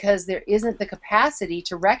woman, because there isn't the capacity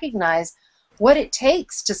to recognize what it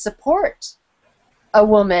takes to support a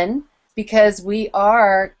woman, because we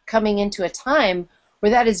are coming into a time where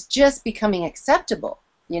that is just becoming acceptable,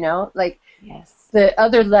 you know? Like, Yes. the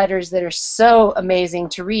other letters that are so amazing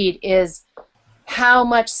to read is how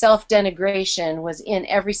much self-denigration was in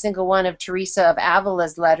every single one of Teresa of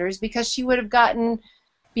Avila's letters, because she would have gotten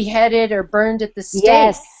beheaded or burned at the stake.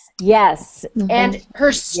 Yes. Yes. And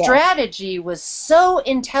her strategy was so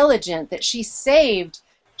intelligent that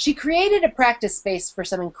she created a practice space for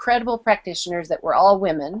some incredible practitioners that were all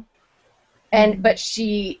women, but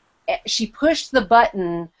she pushed the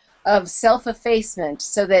button of self-effacement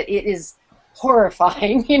so that it is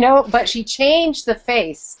horrifying, you know, but she changed the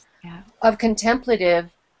face of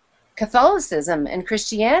contemplative Catholicism and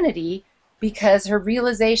Christianity, because her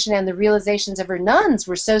realization and the realizations of her nuns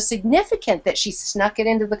were so significant that she snuck it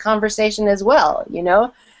into the conversation as well, you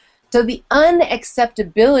know? So the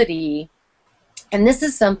unacceptability, and this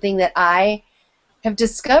is something that I have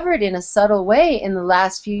discovered in a subtle way in the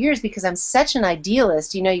last few years, because I'm such an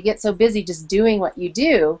idealist, you know, you get so busy just doing what you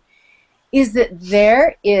do, is that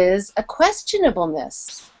there is a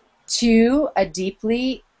questionableness to a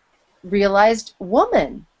deeply realized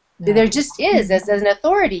woman. There just is, as an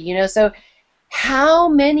authority, you know. So how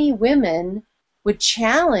many women would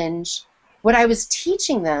challenge what I was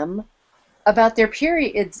teaching them about their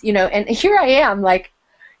periods, you know? And here I am, like,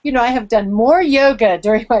 you know, I have done more yoga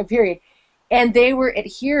during my period, and they were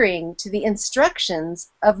adhering to the instructions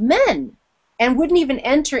of men and wouldn't even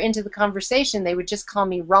enter into the conversation. They would just call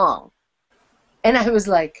me wrong. And I was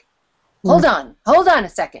like, hold on a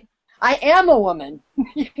second. I am a woman,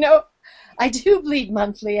 you know. I do bleed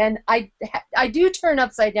monthly, and I do turn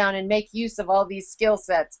upside down and make use of all these skill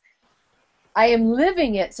sets. I am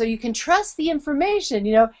living it, so you can trust the information,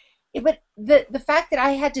 you know. But the fact that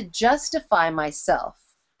I had to justify myself,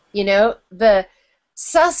 you know, the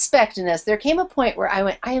suspectness, there came a point where I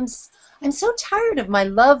went, I'm so tired of my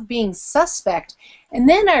love being suspect. And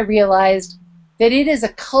then I realized that it is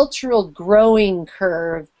a cultural growing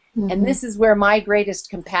curve, and this is where my greatest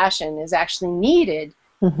compassion is actually needed.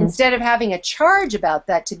 Instead of having a charge about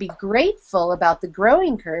that, to be grateful about the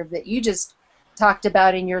growing curve that you just talked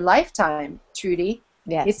about in your lifetime, Trudy.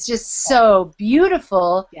 Yes. It's just so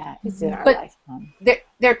beautiful. Yeah, it's in our but lifetime.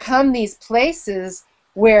 there come these places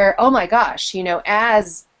where, oh my gosh, you know,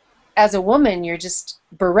 as a woman, you're just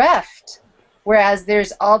bereft. Whereas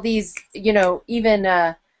there's all these, you know, even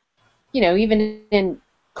in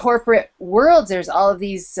corporate worlds, there's all of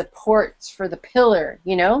these supports for the pillar,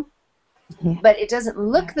 you know. But it doesn't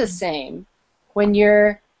look the same when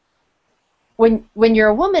you're when you're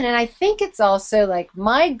a woman. And I think it's also like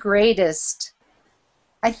my greatest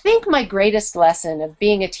lesson of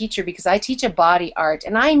being a teacher, because I teach a body art,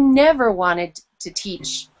 and I never wanted to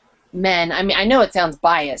teach men. I mean, I know it sounds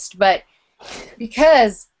biased, but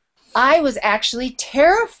because I was actually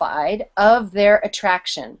terrified of their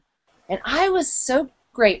attraction. And I was so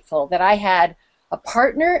grateful that I had a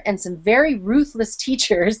partner and some very ruthless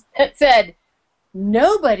teachers that said,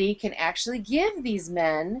 nobody can actually give these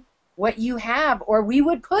men what you have, or we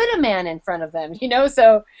would put a man in front of them, you know.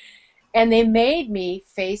 So, and they made me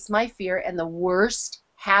face my fear, and the worst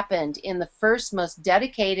happened in the first most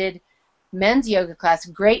dedicated men's yoga class,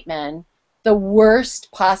 great men. The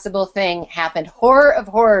worst possible thing happened. Horror of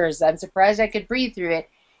horrors. I'm surprised I could breathe through it.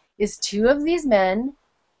 Is two of these men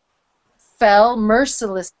fell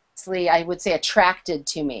mercilessly, I would say, attracted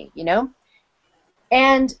to me, you know?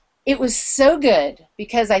 And it was so good,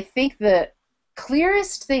 because I think the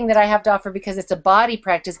clearest thing that I have to offer, because it's a body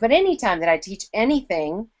practice, but anytime that I teach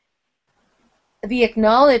anything, the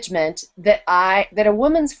acknowledgement that a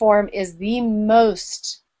woman's form is the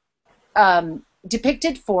most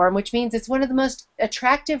depicted form, which means it's one of the most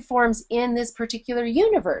attractive forms in this particular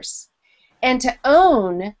universe. And to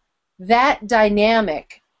own that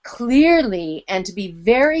dynamic clearly, and to be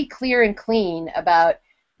very clear and clean about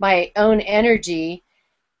my own energy,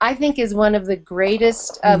 I think is one of the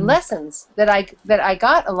greatest lessons that I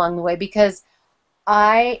got along the way, because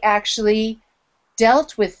I actually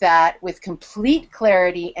dealt with that with complete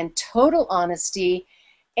clarity and total honesty,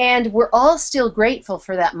 and we're all still grateful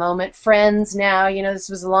for that moment. Friends now, you know, this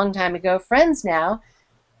was a long time ago, friends now,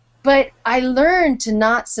 but I learned to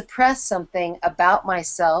not suppress something about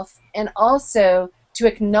myself, and also to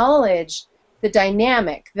acknowledge the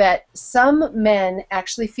dynamic that some men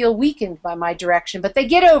actually feel weakened by my direction, but they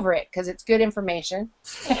get over it because it's good information.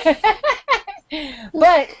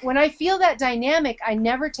 But when I feel that dynamic, I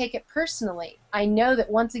never take it personally. I know that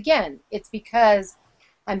once again, it's because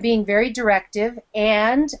I'm being very directive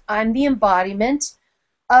and I'm the embodiment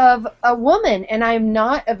of a woman, and I'm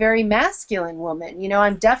not a very masculine woman. You know,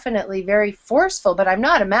 I'm definitely very forceful, but I'm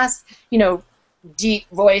not a deep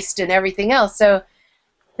voiced and everything else. So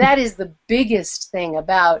that is the biggest thing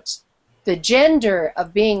about the gender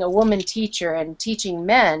of being a woman teacher and teaching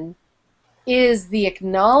men, is the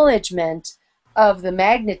acknowledgement of the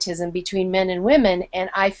magnetism between men and women. And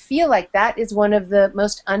I feel like that is one of the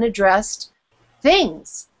most unaddressed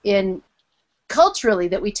things in culturally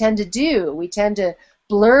that we tend to do. We tend to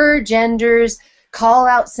blur genders, call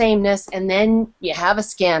out sameness, and then you have a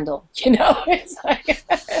scandal. You know, it's like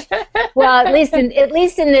well, at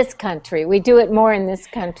least in this country, we do it more in this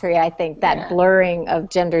country. I think that blurring of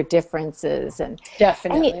gender differences and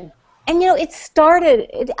definitely. And you know,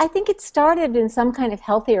 I think it started in some kind of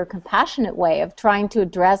healthy or compassionate way of trying to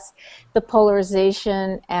address the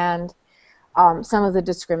polarization and some of the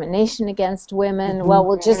discrimination against women. Mm-hmm. Well,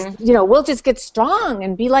 we'll just get strong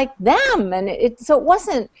and be like them. And it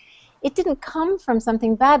didn't come from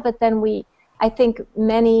something bad, but then I think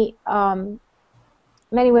many women,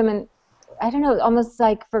 I don't know, almost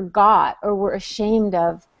like forgot or were ashamed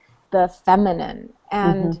of the feminine.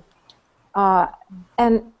 And,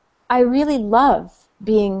 and I really love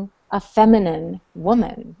being a feminine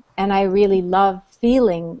woman, and I really love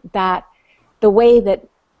feeling that the way that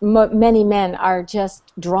many men are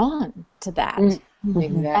just drawn to that.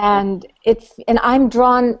 Exactly. And I'm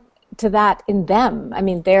drawn to that in them. I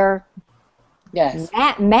mean, they're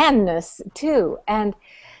madness too. And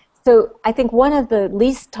so I think one of the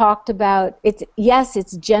least talked about,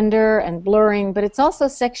 it's gender and blurring, but it's also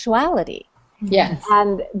sexuality. Yes.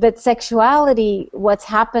 And that sexuality, what's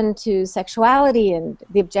happened to sexuality and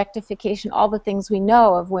the objectification, all the things we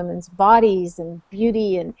know of women's bodies and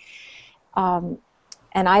beauty,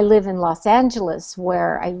 and I live in Los Angeles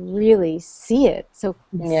where I really see it so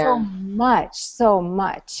much.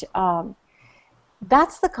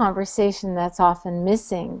 That's the conversation that's often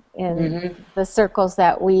missing in the circles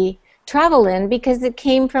that we travel in, because it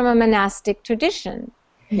came from a monastic tradition.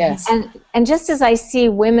 Yes. And just as I see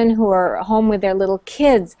women who are home with their little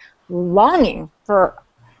kids longing for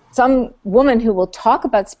some woman who will talk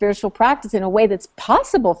about spiritual practice in a way that's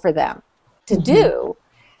possible for them to do,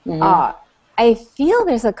 I feel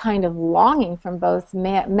there's a kind of longing from both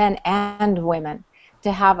men and women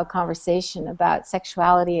to have a conversation about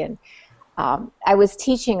sexuality. And I was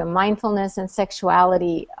teaching a mindfulness and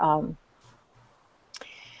sexuality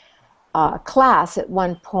class at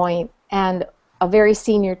one point, and a very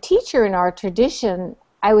senior teacher in our tradition,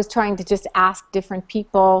 I was trying to just ask different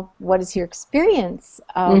people, what is your experience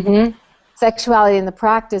of sexuality in the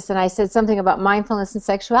practice? And I said something about mindfulness and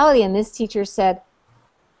sexuality, and this teacher said,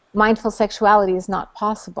 mindful sexuality is not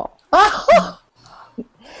possible.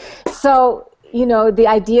 So, you know, the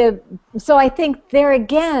idea, so I think there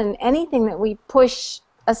again, anything that we push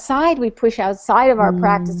aside, we push outside of our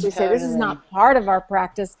practice, we say this is not part of our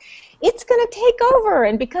practice, it's going to take over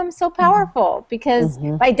and become so powerful, because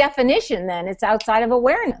by definition then it's outside of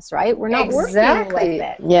awareness, right? We're not working like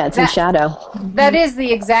that. Yeah, it's in shadow. That is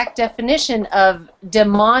the exact definition of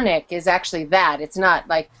demonic, is actually that. It's not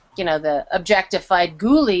like, you know, the objectified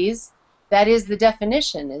ghoulies. That is the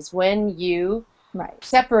definition, is when you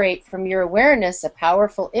separate from your awareness a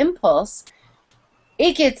powerful impulse,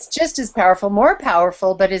 it gets just as powerful, more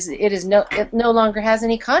powerful, but it no longer has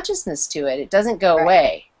any consciousness to it. It doesn't go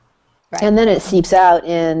away. Right. And then it seeps out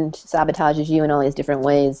and sabotages you in all these different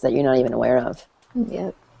ways that you're not even aware of.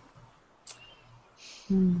 Yep.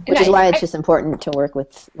 Which is why it's just important to work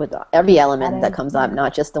with every element that comes up,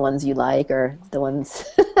 not just the ones you like or the ones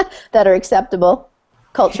that are acceptable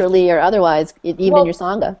culturally or otherwise, even in your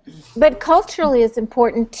Sangha. But culturally it's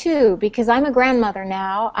important too, because I'm a grandmother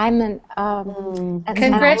now. I'm an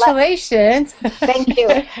congratulations. Thank you.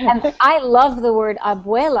 And I love the word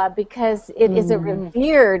abuela because it is a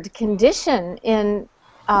revered condition in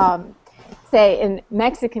say in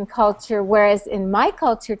Mexican culture, whereas in my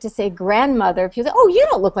culture to say grandmother, if you say, oh, you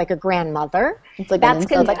don't look like a grandmother, it's like that's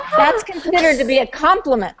considered to be a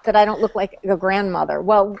compliment that I don't look like a grandmother.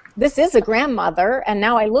 Well, this is a grandmother, and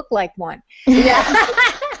now I look like one. Yeah.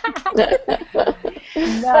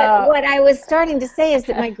 But what I was starting to say is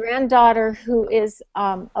that my granddaughter, who is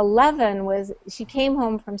 11, she came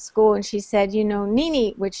home from school and she said, you know,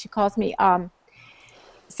 Nini, which she calls me,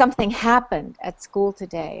 something happened at school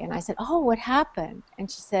today. And I said, oh, what happened? And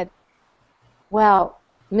she said, well,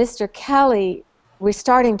 Mr. Kelly, we're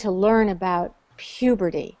starting to learn about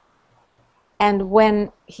puberty. And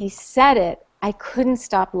when he said it, I couldn't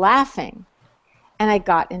stop laughing and I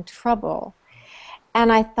got in trouble.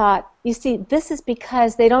 And I thought, you see, this is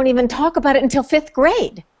because they don't even talk about it until 5th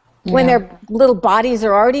grade, when their little bodies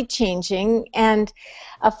are already changing. And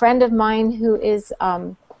a friend of mine who is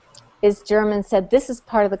German said this is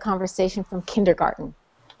part of the conversation from kindergarten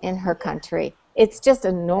in her country. It's just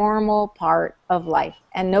a normal part of life,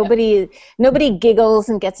 and nobody giggles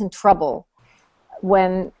and gets in trouble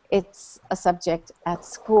when it's a subject at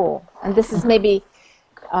school. And this is maybe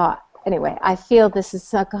anyway, I feel this is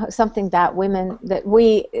something that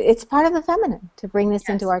it's part of the feminine to bring this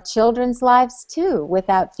into our children's lives too,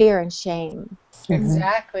 without fear and shame.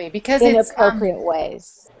 Exactly, because in it's appropriate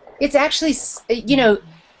ways. It's actually,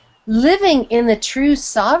 living in the true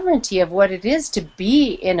sovereignty of what it is to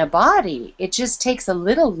be in a body. It just takes a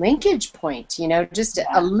little linkage point, just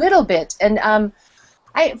a little bit. And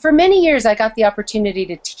for many years, I got the opportunity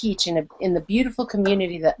to teach in the beautiful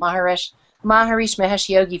community that Maharishi Mahesh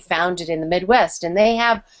Yogi founded in the Midwest. And they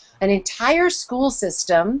have an entire school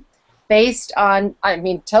system based on,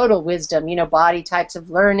 total wisdom, body types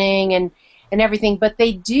of learning and everything. But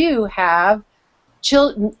they do have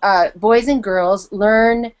boys and girls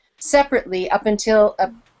learn separately up until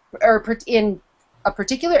in a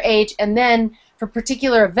particular age, and then for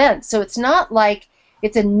particular events. So it's not like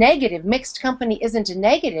it's a negative. Mixed company isn't a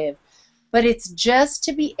negative, but it's just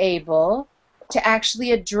to be able to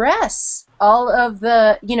actually address all of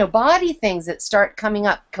the body things that start coming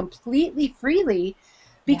up completely freely,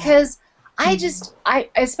 because I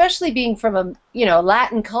especially being from a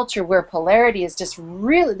Latin culture where polarity is just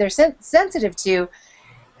really they're sensitive to.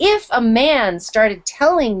 If a man started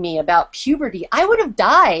telling me about puberty, I would have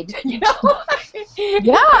died. If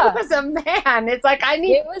I was a man, it's like I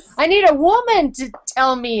need a woman to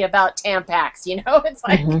tell me about Tampax. It's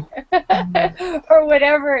like or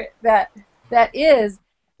whatever that is.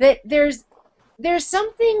 That there's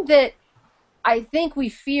something that I think we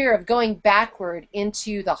fear of going backward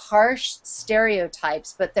into the harsh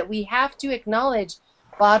stereotypes, but that we have to acknowledge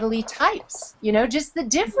bodily types, just the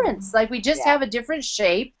difference. Like we just have a different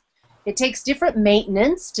shape. It takes different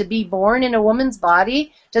maintenance to be born in a woman's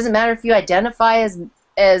body. Doesn't matter if you identify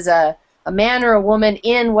as a man or a woman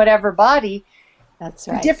in whatever body. That's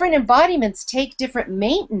right. Different embodiments take different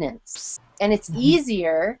maintenance, and it's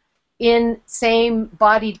easier in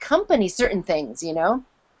same-bodied company, certain things, And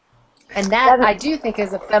that I do think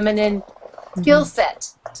is a feminine skill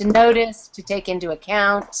set to notice, to take into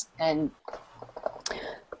account, and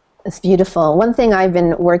it's beautiful. One thing I've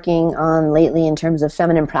been working on lately in terms of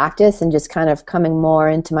feminine practice and just kind of coming more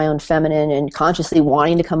into my own feminine and consciously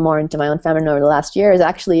wanting to come more into my own feminine over the last year is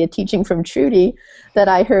actually a teaching from Trudy that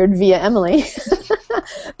I heard via Emily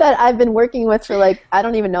that I've been working with for I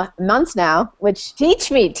don't even know, months now, which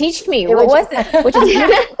Teach me. What was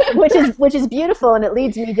it? which is beautiful, and it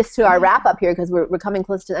leads me just to our wrap up here because we're coming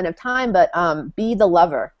close to the end of time, but be the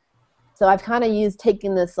lover. So I've kind of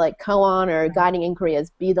taken this koan or guiding inquiry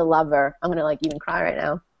as be the lover. I'm going to even cry right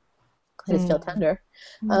now. I just feel tender.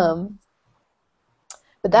 But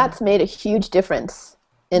that's made a huge difference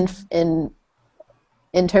in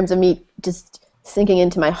terms of me just sinking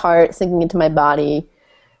into my heart, sinking into my body,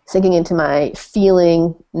 sinking into my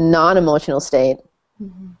feeling, non-emotional state,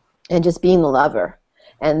 and just being the lover.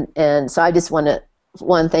 And so I just want to,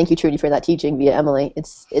 thank you, Trudy, for that teaching via Emily.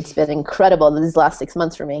 It's been incredible these last 6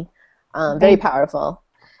 months for me. Very powerful.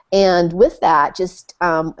 And with that, just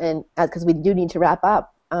and because we do need to wrap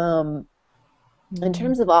up, in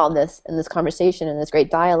terms of all this and this conversation and this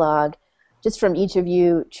great dialogue, just from each of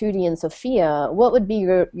you, Trudy and Sofia, what would be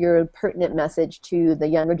your pertinent message to the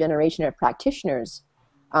younger generation of practitioners?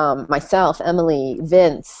 Myself, Emily,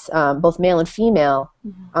 Vince, both male and female,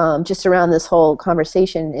 just around this whole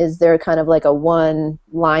conversation. Is there kind of a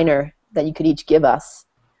one-liner that you could each give us?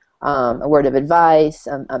 A word of advice,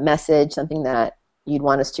 a message, something that you'd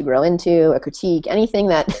want us to grow into, a critique, anything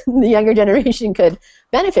that the younger generation could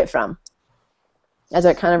benefit from as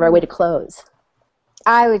our way to close.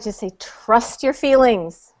 I would just say trust your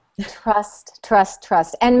feelings. Trust.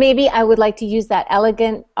 And maybe I would like to use that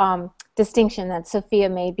elegant distinction that Sofia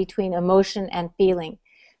made between emotion and feeling.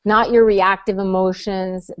 Not your reactive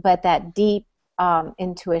emotions, but that deep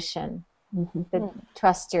intuition.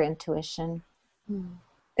 Trust your intuition.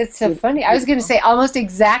 It's so funny. I was going to say almost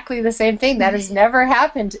exactly the same thing. That has never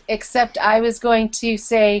happened, except I was going to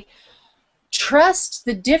say trust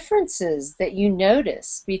the differences that you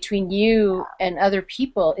notice between you and other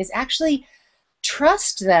people. Is actually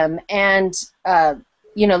trust them and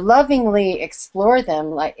lovingly explore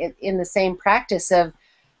them, in the same practice of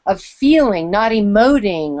feeling, not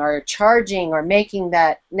emoting or charging or making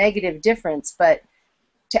that negative difference, but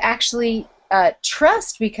to actually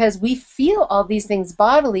trust, because we feel all these things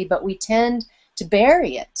bodily, but we tend to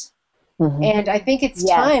bury it. Mm-hmm. And I think it's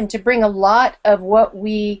time to bring a lot of what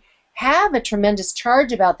we have a tremendous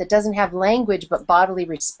charge about that doesn't have language but bodily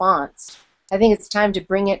response. I think it's time to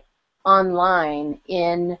bring it online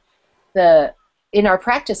in our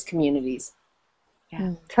practice communities.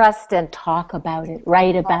 Yeah. Trust and talk about it,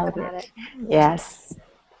 write about it. Yes.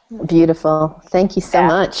 Beautiful. Thank you so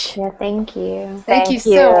much. Yeah, thank you. Thank you.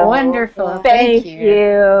 So wonderful. Thank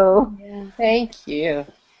you. Yeah. Thank you.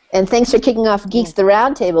 And thanks for kicking off Geeks the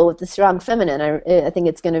Roundtable with the strong feminine. I think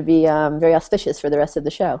it's going to be very auspicious for the rest of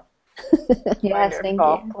the show. Yes, thank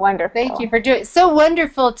you. Wonderful. Thank you for doing it. So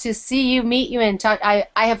wonderful to see you, meet you, and talk. I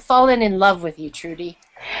have fallen in love with you, Trudy.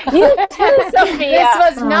 You too, Sofia. This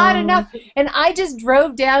was not enough. And I just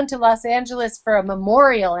drove down to Los Angeles for a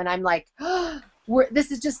memorial, and I'm like,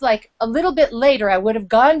 this is just like a little bit later. I would have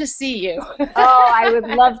gone to see you. Oh, I would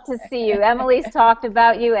love to see you. Emily's talked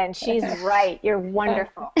about you, and she's right. You're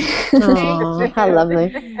wonderful. Oh, how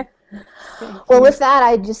lovely. Well, with that,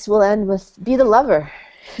 I just will end with be the lover.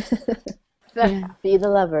 Be the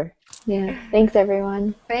lover. Yeah. Thanks,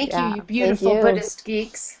 everyone. Thank you, you beautiful Buddhist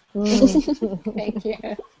geeks. Thank you.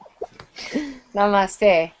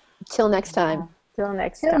 Namaste. Till next time. Till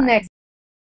next time.